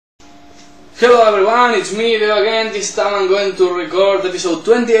Hello everyone, it's me Deo again. This time I'm going to record episode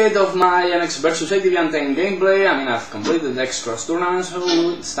 28 of my NX vs ATV Untamed gameplay. I mean, I've completed the extras tournament, so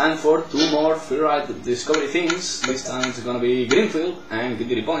it's time for 2 more freeride discovery things. This time it's gonna be Greenfield and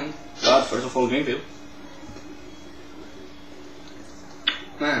Giddy Point. But first of all, Greenfield.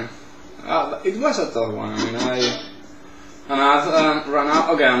 Man, it was a tough one. I mean, I've run out.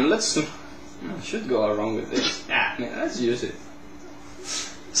 Okay, let's. I should go around with this. Yeah, let's use it.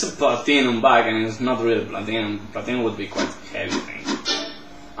 It's a platinum bike, and it's not really platinum. Platinum would be quite heavy thing.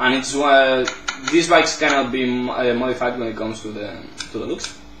 And it's these bikes cannot be modified when it comes to the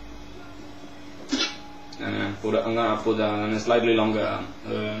looks. And I'm gonna put a slightly longer,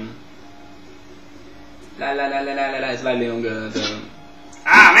 slightly longer.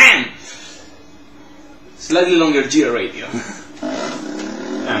 Slightly longer gear radio.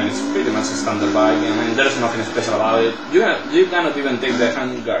 And it's pretty much a standard bike. I mean, there's nothing special about it. You cannot even take the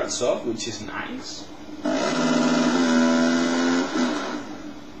hand guards off, which is nice.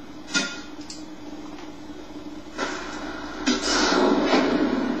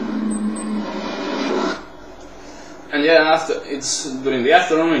 And yeah, during the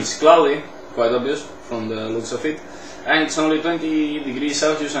afternoon, it's cloudy, quite obvious from the looks of it, and it's only 20 degrees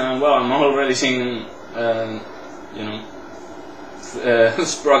Celsius, and well, I'm already seeing,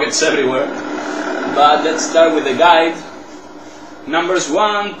 sprockets everywhere. But let's start with the guide. Numbers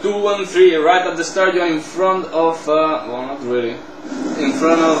 1, 2, and 3. Right at the start, you're in front of, well, not really. In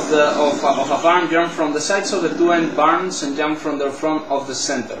front of a barn. Jump from the sides of the 2 end barns and jump from the front of the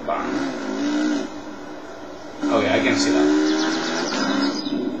center barn. Okay, I can see that.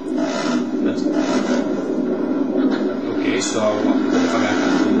 Okay, so what the fuck I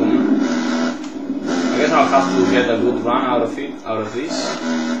have to do? I guess I'll have to get a good run out of this, or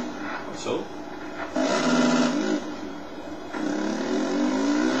so.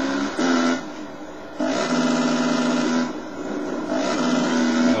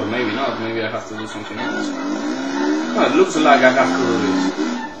 Or maybe not, maybe I have to do something else. Oh, it looks like I have to do this.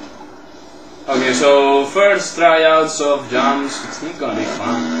 Okay, so first tryouts of jumps, it's not gonna be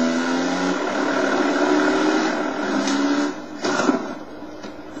fun.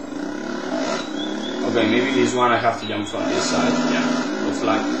 Okay, maybe this one I have to jump from this side. Yeah, looks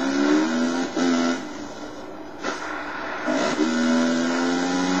like.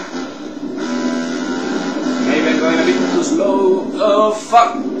 Maybe I'm going a bit too slow. Oh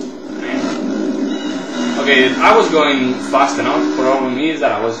fuck! Man. Okay, I was going fast enough. Problem is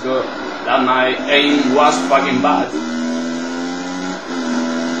that that my aim was fucking bad.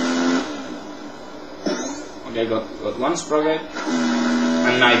 Okay, got one sprocket.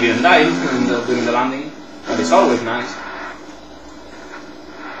 And I didn't die during the landing, but it's always nice.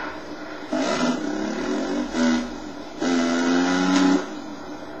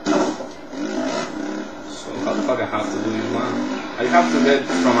 So how the fuck I have to do this one? I have to get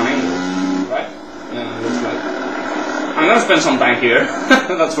from an angle, right? Yeah, it looks like. I'm gonna spend some time here,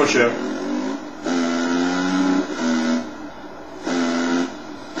 that's for sure.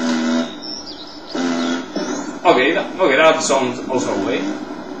 Okay, that's also a way.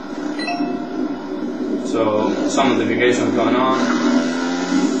 So, some modifications going on.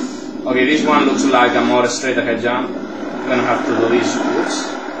 Okay, this one looks like a more straight ahead jump. I'm gonna have to do this. Oops.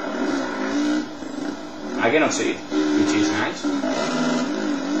 I cannot see it, which is nice.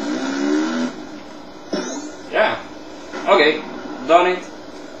 Yeah. Okay, done it.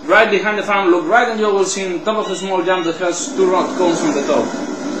 Right behind the farm, look right and you will see on top of the small jump that has 2 rock cones on the top.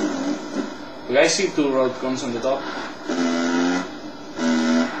 Do you guys see 2 road cones on the top?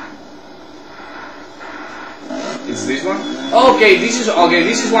 It's this one? Okay, this is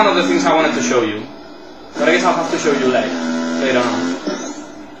one of the things I wanted to show you. But I guess I'll have to show you later on.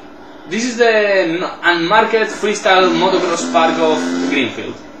 This is the unmarked freestyle motocross park of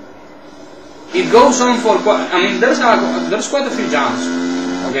Greenfield. It goes on for quite. I mean, there's quite a few jumps.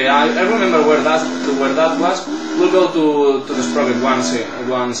 Okay, I remember where that was. We'll go to the sprocket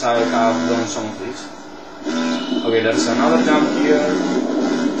once I have done some of these. Okay, there's another jump here.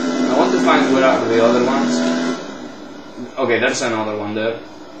 I want to find where are the other ones. Okay, there's another one there.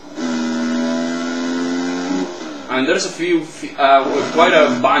 And there's a few, quite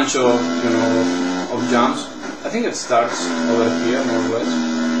a bunch of of jumps. I think it starts over here, more or less.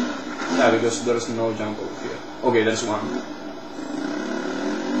 Yeah, because there's no jump over here. Okay, there's one.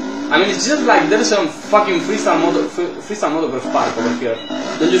 I mean, it's just like there's some fucking freestyle motocross park over here.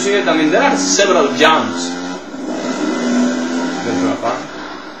 Don't you see it? I mean, there are several jumps.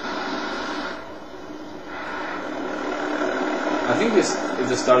 I think it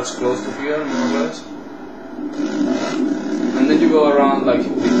starts close to here, more or less. And then you go around like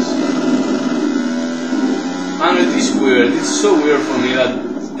this. weird. It's so weird for me that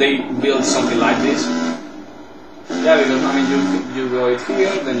they build something like this. Yeah, because I mean, you go it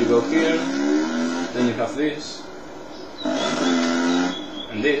here, then you go here, then you have this,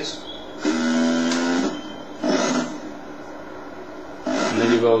 and this, and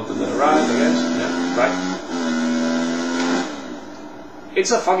then you go to the right, I guess. Yeah, right.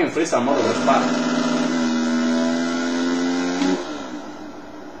 It's a fucking freestyle model, it's bad.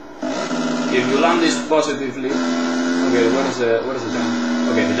 If you land this positively, okay, where is the jump?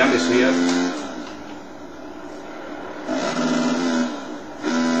 Okay, the jump is here.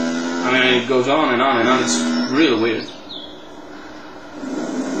 I mean, it goes on and on and on. It's really weird.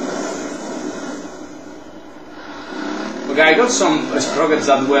 Okay, I got some sprockets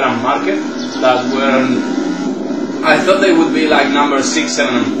that were unmarked, that were. I thought they would be like number 6,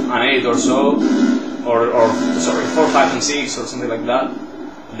 7, and 8 or so, or sorry, 4, 5, and 6 or something like that.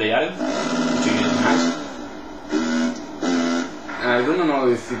 They added, which is nice. I don't know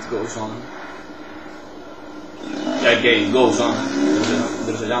if it goes on. Yeah, okay, it goes on.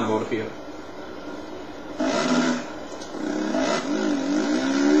 There's a jump over here.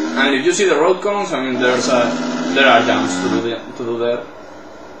 And if you see the road cones, I mean, there are jumps to do there.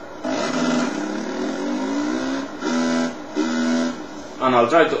 And I'll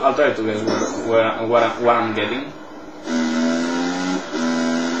try to guess what I'm getting.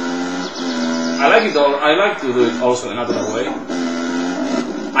 I like to do it also another way.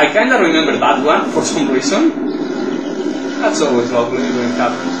 I kinda remember that one for some reason. That's always lovely when it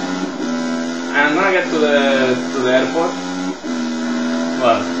happens. And I'm gonna get to the airport.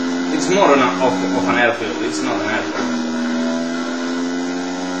 Well, it's more of an airfield. It's not an airport.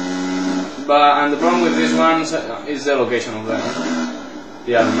 And the problem with this one is the location of them.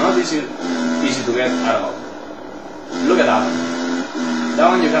 They are not easy to get at all. Look at that one. That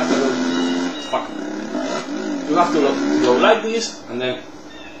one you have to go. Fuck. You have to go like this, and then.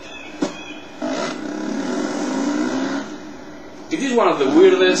 It is one of the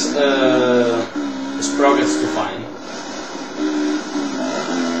weirdest sprockets to find.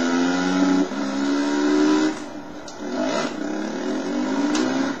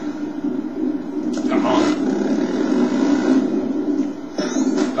 Come on.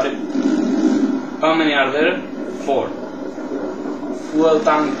 Got it. How many are there? 4. Fuel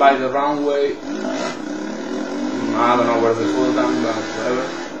tank by the runway. I don't know where's the fuel tank, but whatever.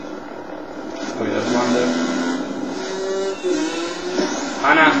 Okay, there's one there.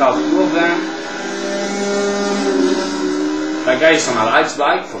 And I have 2 of them. That guy is on a light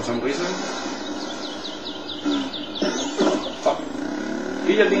bike for some reason. Fuck.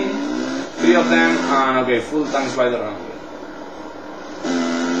 Guillotine. 3 of them, and okay, full tanks by the runway.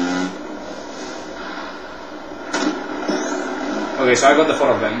 Okay, so I got the 4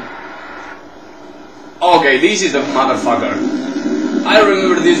 of them. Okay, this is the motherfucker. I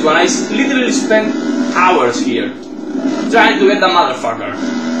remember this one. I literally spent hours here trying to get the motherfucker.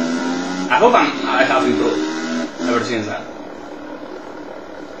 I hope I have improved ever since that.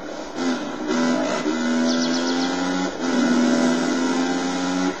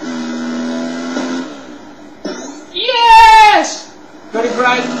 Yes! Very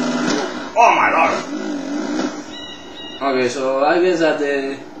bright. Oh my lord. Okay, so I guess that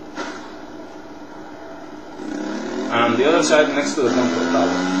and the other side next to the control tower.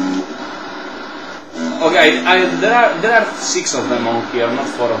 Okay, there are 6 of them on here, not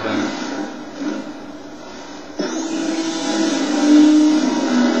 4 of them.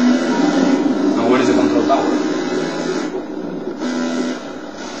 And where is the control tower?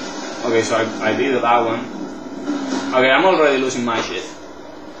 Okay, so I did that one. Okay, I'm already losing my shit.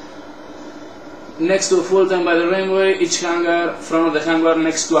 Next to a full tank by the runway, each hangar, front of the hangar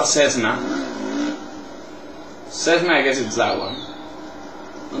next to a Cessna. Cessna, I guess it's that one.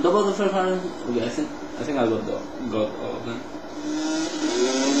 On top of the first one, okay, I think I got all of them.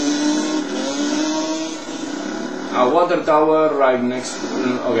 A water tower right next to,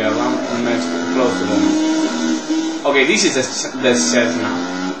 okay, around next, close to them. Okay, this is the Cessna.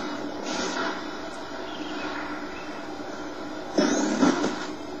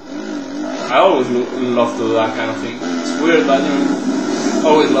 I always love to do that kind of thing. It's weird, but you know,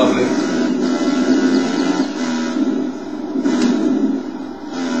 always lovely.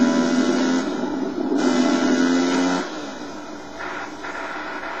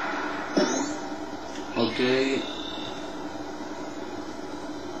 Okay.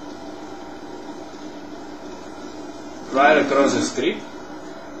 Right across the street.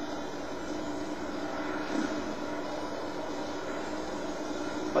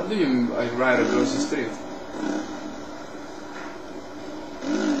 What do you mean by right across the street?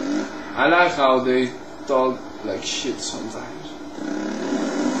 I like how they talk like shit sometimes.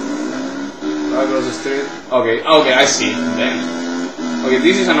 Right across the street. Okay, okay, I see. Then. Okay,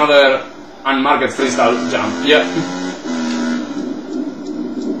 this is another unmarked freestyle jump. Yeah.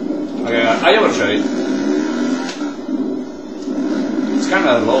 Okay, I overshot it. It's kind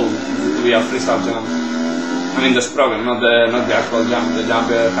of low to be a freestyle jump. I mean the sprocket, not the actual jump. The jump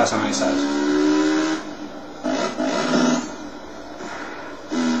has a nice size.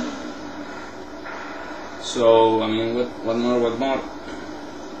 So I mean, what more?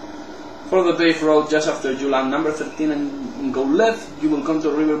 Follow the paved road just after you land number 13 and go left. You will come to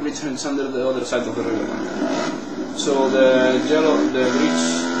a river bridge and it's under the other side of the river. So the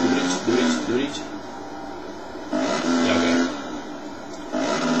bridge. Yeah, okay.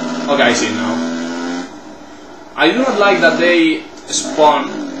 Okay, I see it now. I do not like that they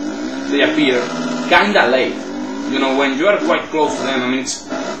appear kinda late. You know, when you are quite close to them. I mean, it's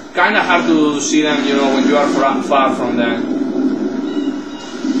kinda hard to see them, you know, when you are far from them.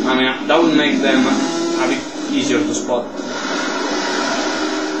 I mean, that would make them a bit easier to spot.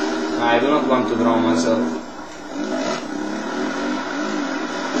 I do not want to draw myself.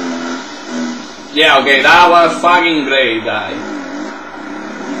 Yeah, okay, that was fucking great, guy.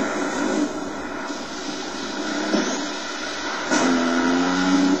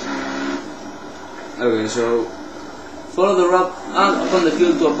 Okay, so follow the road up on the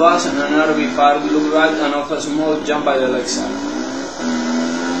hill to a bus and an RV park. Look right and off a small jump by the lakeside.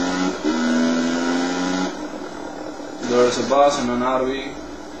 There's a bus and an RV.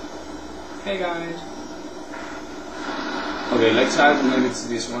 Hey guys. Okay, lakeside, maybe it's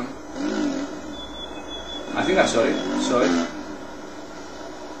this one. I think I saw it. Sorry.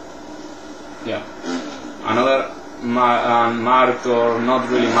 Yeah. Another unmarked or not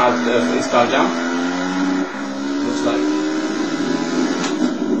really marked freestyle jump. Looks like.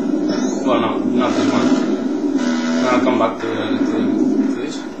 Well, no, not this one. I'm gonna come back to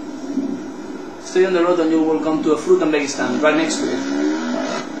this. Stay on the road and you will come to a fruit and veg stand right next to it.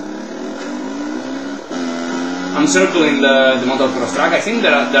 I'm circling the motocross track. I think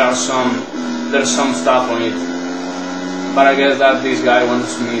there's some stuff on it, but I guess that this guy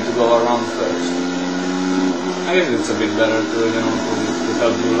wants me to go around first. I guess it's a bit better to, you know, to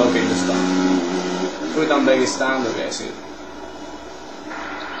help you locate the stuff. Fruit and veg stand. Okay, I see it.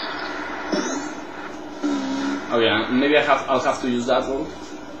 Oh yeah, maybe I'll have to use that road.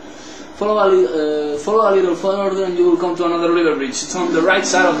 Follow a little further and you will come to another river bridge. It's on the right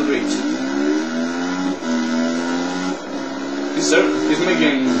side of the bridge. He's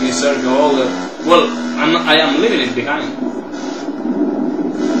making me circle all the... Well, I am leaving it behind.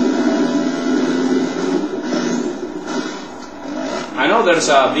 I know there's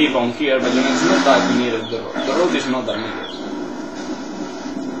a deep on here, but you know, it's not that needed. The road is not that needed.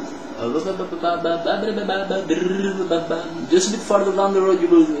 Just a bit further down the road, you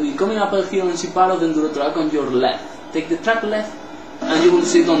will be coming up a hill and see part of the enduro track on your left. Take the track left, and you will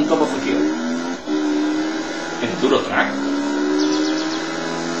sit on top of a hill. Enduro track?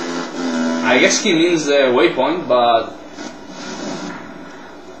 I guess he means the waypoint, but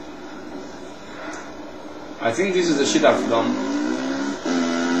I think this is the shit I've done.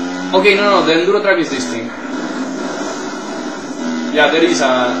 Okay, no, the enduro track is this thing. Yeah, there is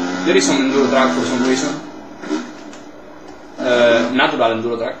some enduro track for some reason. Natural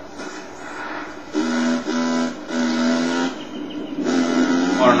enduro track.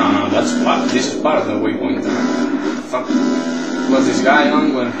 Or no, this is part of the waypoint track. Fuck. Was this guy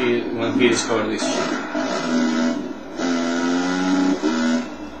on when he discovered this shit?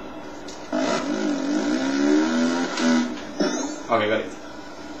 Okay, got it.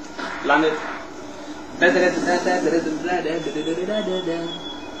 Landed. To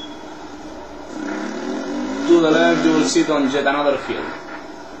the left, you will sit on yet another hill.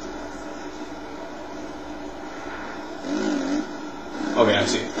 Okay, I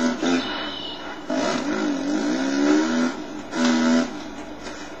see.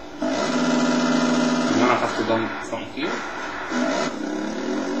 From here.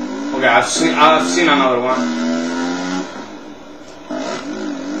 Okay, I've seen another one.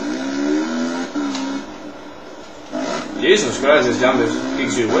 Jesus Christ, this jump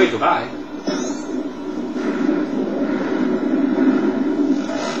takes you way too high.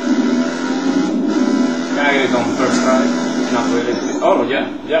 Can I get it on first try? Not really. Oh yeah,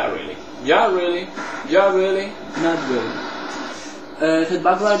 really, not really. Head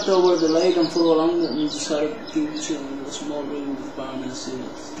back right over the lake and follow along the side of the beach and a small ring with barn and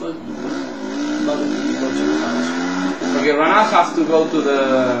seals. But okay, right now I have to go to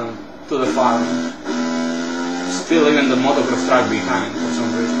the farm. Still leaving the motocross track behind for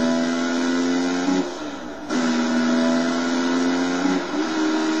some reason.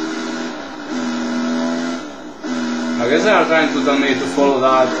 guess they are trying to tell me to follow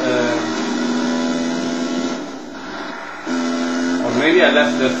that. Or maybe I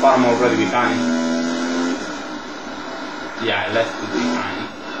left the farm already behind. Yeah, I left it behind.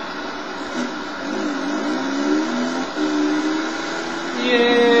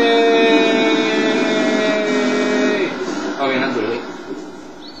 Yay! Okay, not really.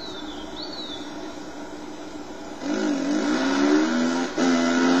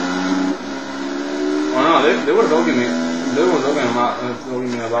 Oh no, they were talking me. They were talking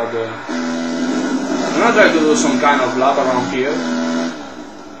me about the. I'm gonna try to do some kind of lab around here.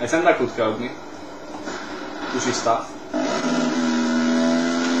 I think that could help me to see stuff.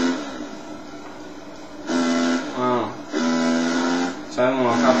 Oh. So I don't know,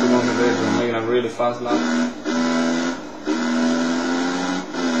 I have to concentrate on making a really fast lap.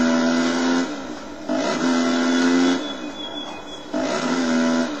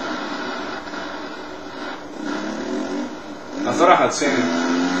 I thought I had seen it.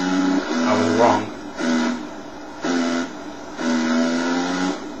 I was wrong.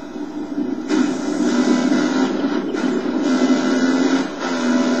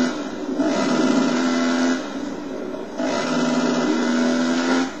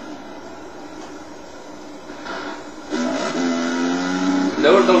 They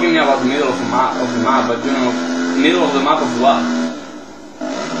were talking me about the middle of the map, but you know, middle of the map of what?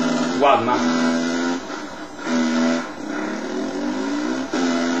 What map?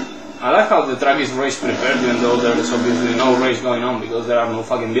 I like how the track is race prepared, even though there is obviously no race going on because there are no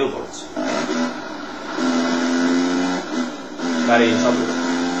fucking billboards. That is obvious.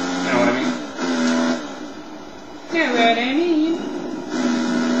 You know what I mean? You know what I mean?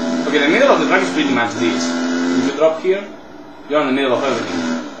 Okay, the middle of the track is pretty much this. If you drop here, you're in the middle of everything.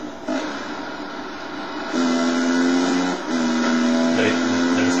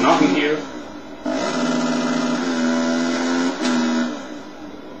 There is nothing here.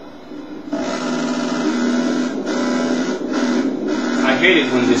 I hate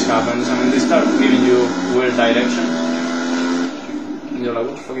it when this happens. I mean, they start giving you weird directions. And you're like,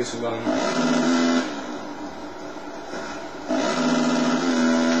 what the fuck is going on?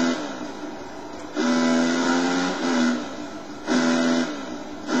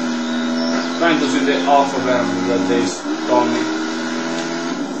 Trying to see the alpha berm that they told me.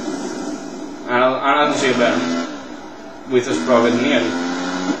 And I don't see a berm with a sprocket near it.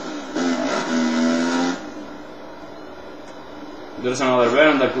 There's another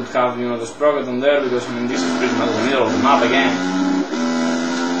berm that could have, you know, the sprocket on there because I mean this is pretty much the middle of the map again.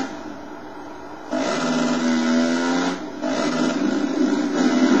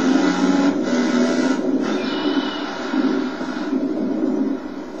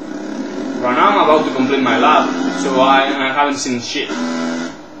 Right now I'm about to complete my lab, so I haven't seen shit.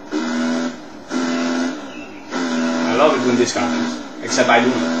 I love it when this happens, except I do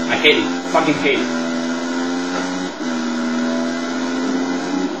not. I hate it, fucking hate it.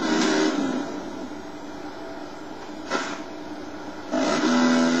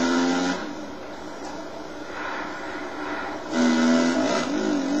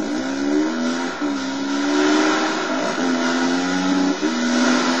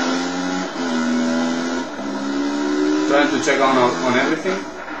 Trying to check on everything.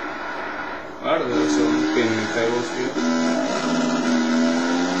 Where are there some spinning tables here?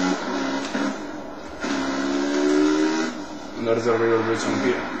 And there's a river bridge on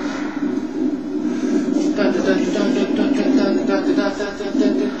here.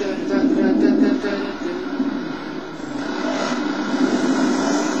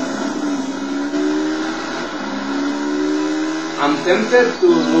 I'm tempted to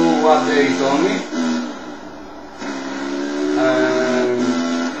do what they told me.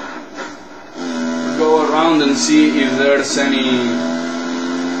 Go around and see if there's any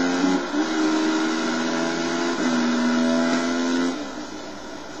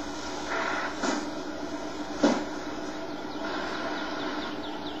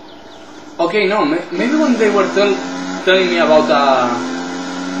okay, no, maybe when they were telling me about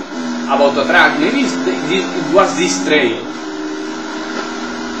a track, maybe it was this trail.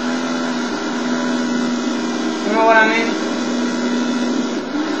 You know what I mean?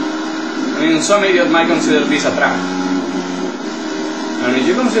 I mean, some idiot might consider this a track. And if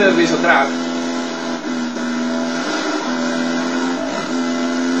you consider this a track,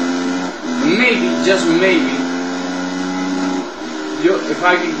 maybe, just maybe, if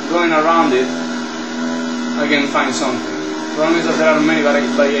I keep going around it, I can find something. The problem is that there are many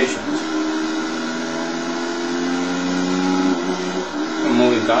variations. A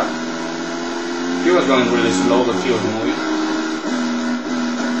moving car. He was going really slow, but he was moving.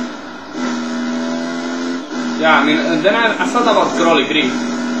 Yeah, I mean, and then I thought about Crawley Creek.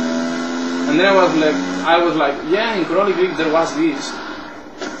 And then I was like, yeah, in Crawley Creek there was this.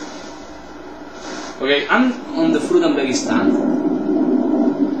 Okay, I'm on the fruit and veggie stand.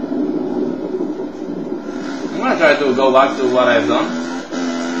 I'm gonna try to go back to what I've done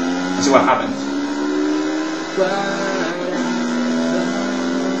and see what happens.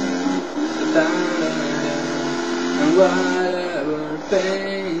 And whatever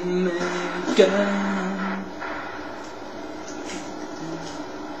pain may come.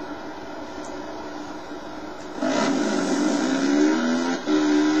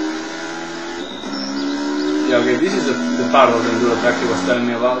 Yeah, okay, this is the part of the enduro track he was telling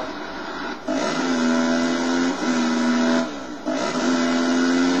me about.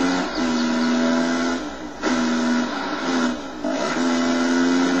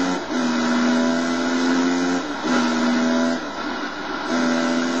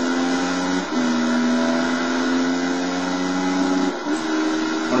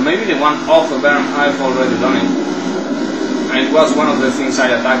 Or maybe the one off the berm, I've already done it. And it was one of the things I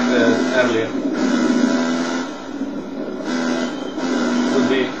attacked earlier. Could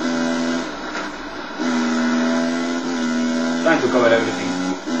be. Trying to cover everything.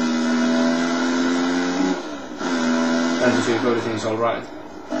 Trying to see if everything's alright.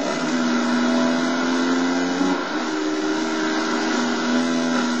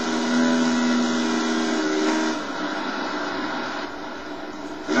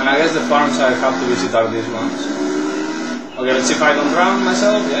 And I guess the farms I have to visit are these ones. Okay, let's see if I don't drown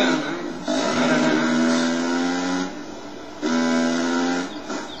myself. Yeah, nice.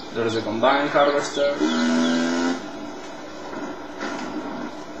 There is a combine harvester.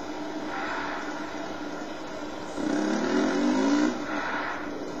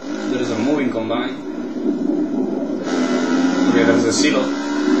 There is a moving combine. Okay, there's a silo.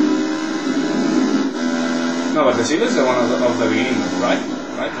 No, but the silo is the one of the beginning, right?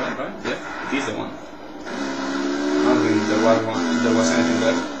 Right, yeah, it is the one. I don't think there was anything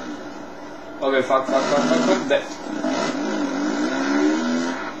there. Okay, fuck, death.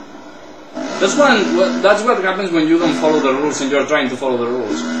 That's what happens when you don't follow the rules and you're trying to follow the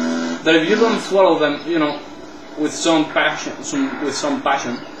rules. That if you don't follow them, you know, with some passion,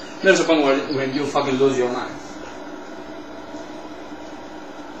 there's a point when you fucking lose your mind.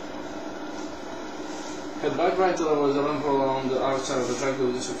 Head back right to the ramp along the outside of the track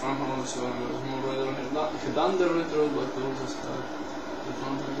to this front home, so head down the red road but close the start. The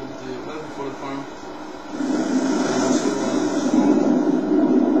front will go to your left before the farm.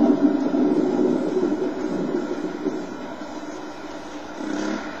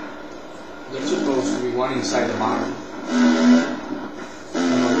 There's supposed to be one inside the barn. I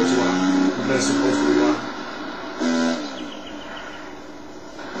don't know which one, but there's supposed to be one.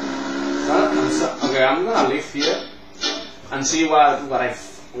 Okay, I'm gonna leave here and see what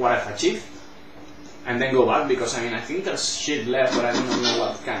I've achieved, and then go back because I mean I think there's shit left, but I don't know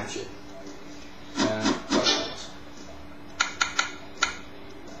what kind of shit.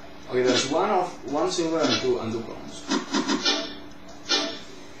 Okay, there's one silver and two bronze.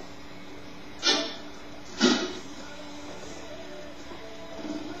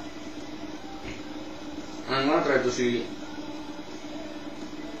 And I'm gonna try to see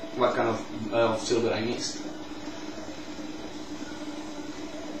what kind of silver I missed.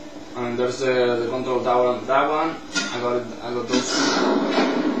 And there's the control tower on that one. I got those two.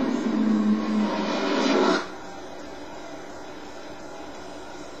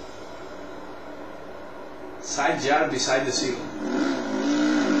 Side jar beside the seal.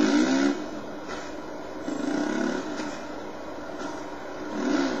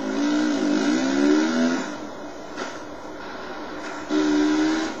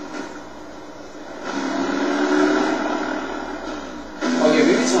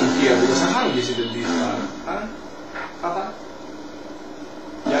 Visited this one. Papa?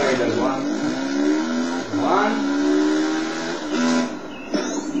 Yeah, okay, there's one.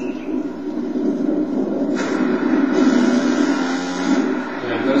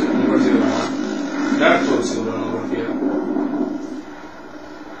 Yeah, there's more silver one. There are two silver over here.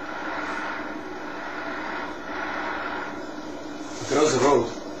 Across the road.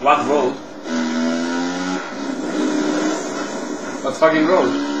 What road? What fucking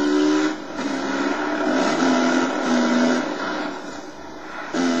road?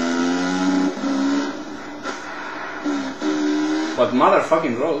 What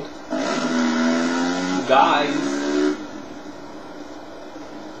motherfucking road? Guys.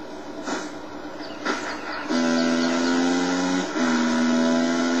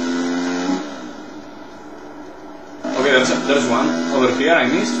 Okay, there's one over here I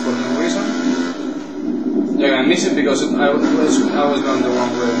missed for no reason. Yeah, I missed it because I was going the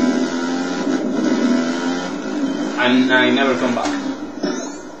wrong way. And I never come back.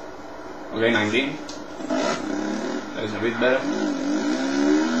 Okay, 19. That is a bit better.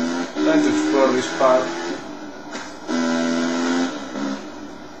 Trying to explore this part.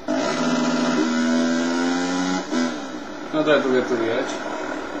 I'll try to get to the edge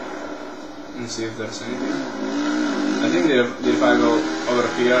and see if there's anything. I think that if I go over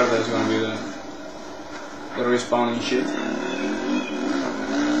here, there's gonna be the respawning shit.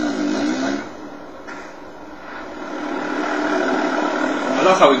 I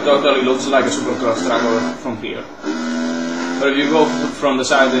love how it totally looks like a supercross track from here. But if you go from the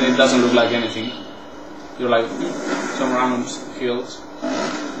side, then it doesn't look like anything. You're like some random hills.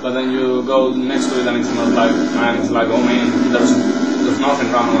 But then you go next to it and it's not like, man, it's like, oh man, there's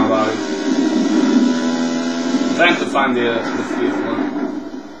nothing random about it. I'm trying to find the fifth one.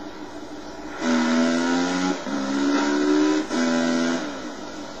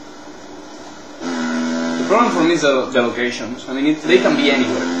 The problem for me is the locations. I mean, they can be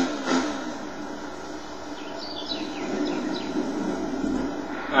anywhere.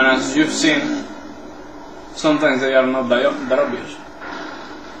 And as you've seen, sometimes they are not that obvious.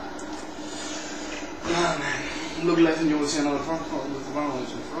 Oh man, look left and you will see another front part with the front one, the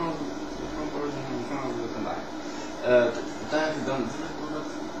front person in front of the back. Dive down the front,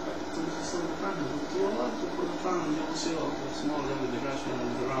 to the front, to the left, to the front, you will see all the small with the grass and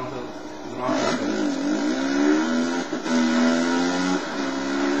the round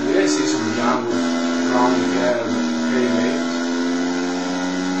We did see some young with brown hair, very late.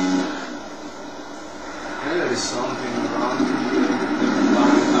 Maybe there is something around here, the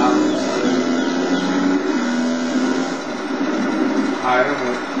blind houses. I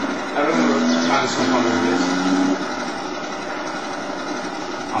remember trying some fun with this.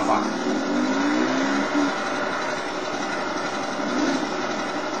 Oh fuck.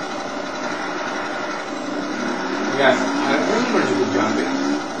 Guys, I remember you could jump it.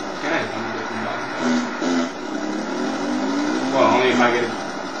 Can I jump it from back? Well, only if I get it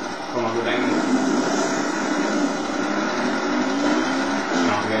from a good angle.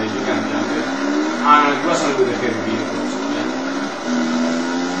 No, guys, you can't jump it. Ah no, it wasn't with the heavy vehicles.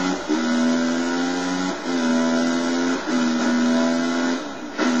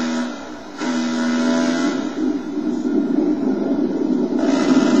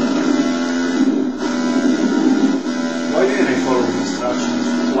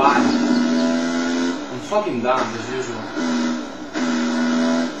 Fucking dumb as usual.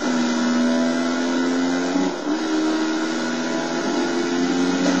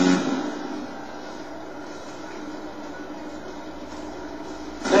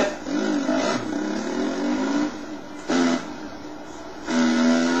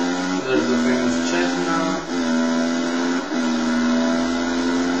 There's the famous chestnut.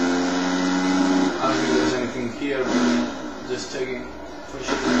 I don't think there's anything here, but just taking for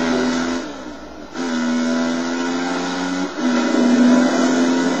shit.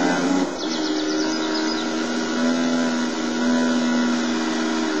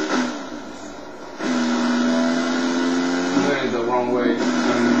 Way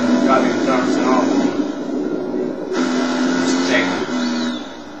and got in terms and all. Just check it.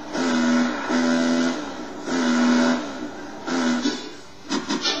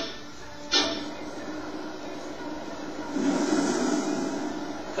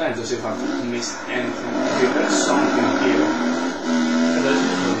 Trying to see if I've missed anything. Okay, there's something here. There's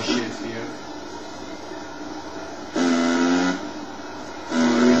usually shit here.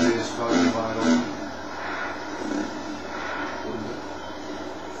 Where is this fucking bottle?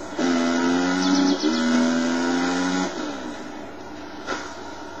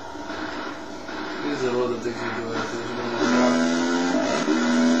 This is the road that takes you to it.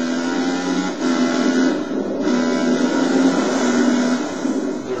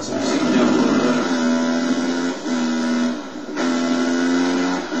 There's some sea jump over there.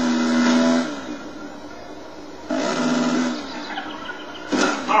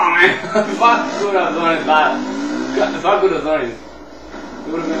 Oh man, if I could have done it bad. If I could have done it, it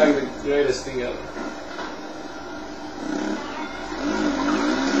would have been like the greatest thing ever.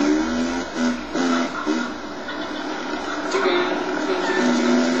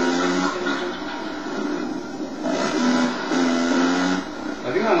 I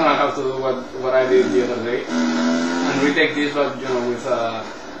think I'm gonna have to do what I did the other day and retake this, but you know, with a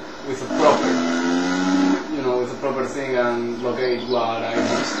proper thing and locate what I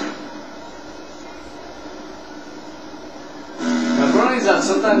missed. The problem is that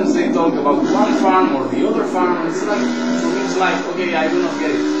sometimes they talk about one farm or the other farm, and it's like, for me it's like, okay, I do not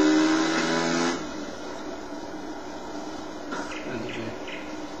get it.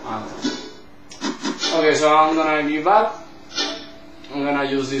 so I'm gonna give up. I'm gonna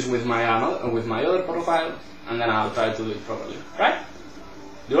use this with my other profile, and then I'll try to do it properly. Right?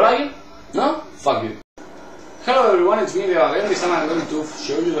 Do you like it? No? Fuck you. Hello everyone, it's me again. This time I'm going to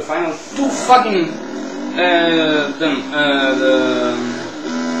show you the final two fucking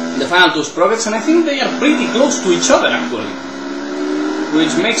the final two sprockets, and I think they are pretty close to each other actually,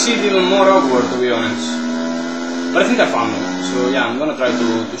 which makes it even more awkward, to be honest. But I think I found them, so yeah, I'm gonna try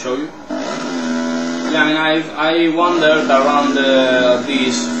to show you. Yeah, I mean, I wandered around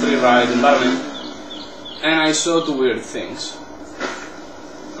this free ride environment, and I saw two weird things.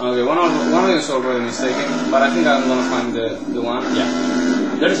 Okay, one of them is already mistaken, but I think I'm gonna find the one. Yeah,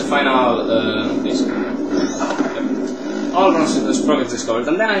 there is a final this. Yep. All the sprockets discovered,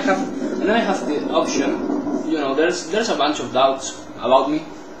 and then I have the option. You know, there's a bunch of doubts about me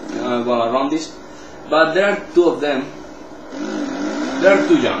well, around this, but there are two of them. There are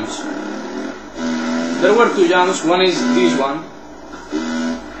two jumps. There were two jumps. One is this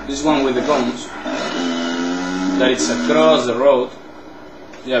one with the cones. That it's across the road.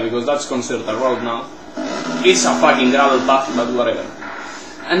 Yeah, because that's considered a road now. It's a fucking gravel path, but whatever.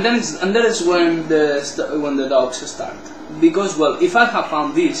 And then it's when the doubts start. Because, well, if I have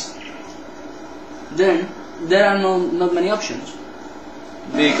found this, then there are not many options.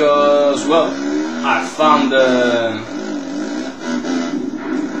 Because, well, I found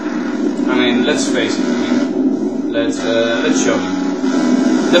I mean, let's face it. I mean, let's show you.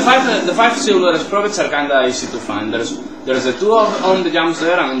 The five silver sprockets are kinda easy to find. There's the two on the jumps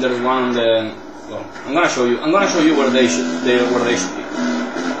there. I mean, there's one on the. Well, I'm gonna show you where they should be.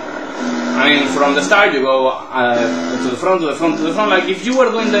 I mean, from the start you go to the front, like if you were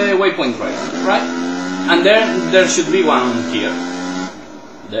doing the waypoint right? And there should be one here,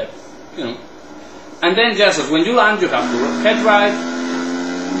 there, you know. And then just as when you land, you have to head right,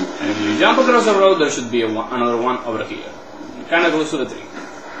 and if you jump across the road, there should be another one over here, kind of close to the tree.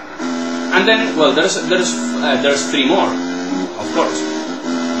 And then, well, there's three more, of course.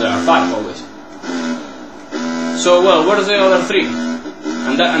 There are five always. So, well, where's the other three?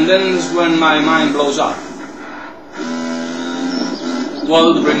 And then is when my mind blows up.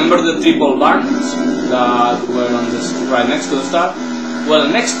 Well, remember the triple barns that were on this right next to the start? Well,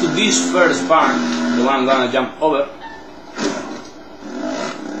 next to this first barn, the one I'm gonna jump over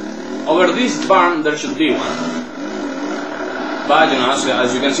this barn there should be one. But you know, as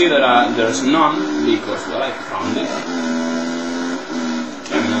you can see, there's none because, well, I found it.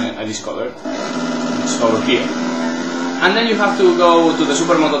 I mean, I discovered it's over here. And then you have to go to the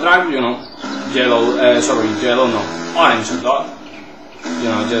supermoto track, you know, orange dot. You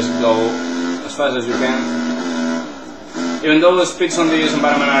know, just go as fast as you can. Even though the speeds on this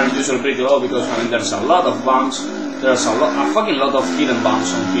environment are usually pretty low, because I mean, there's a lot of bumps. There's a fucking lot of hidden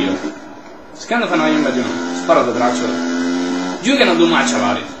bumps on here. It's kind of annoying, but you know, it's part of the track, so you cannot do much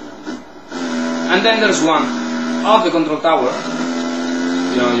about it. And then there's one off the control tower.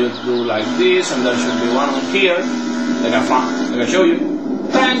 You know, you do like this, and there should be one on here. Like I show you.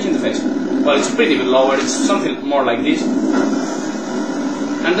 Punch in the face. Well, it's pretty bit lower. It's something more like this.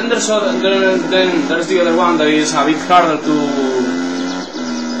 And then there's the other one that is a bit harder to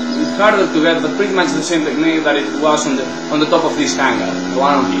get, but pretty much the same technique that it was on the top of this hangar, the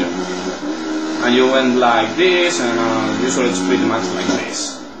one on here. And you went like this, and usually it's pretty much like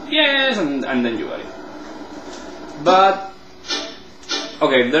this. Yes, and then you got it. But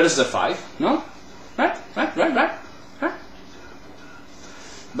okay, there's the 5, no? Right.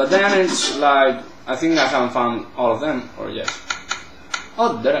 But then it's like, I think I haven't found all of them, or yes.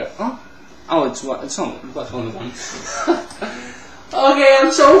 Oh, there are. Oh, it was only one. Okay,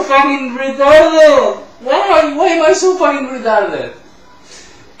 I'm so fucking retarded. Why am I so fucking retarded?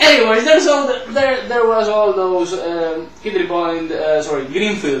 Anyways, there was all those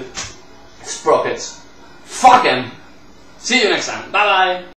Greenfield sprockets. Fuck 'em. See you next time. Bye bye.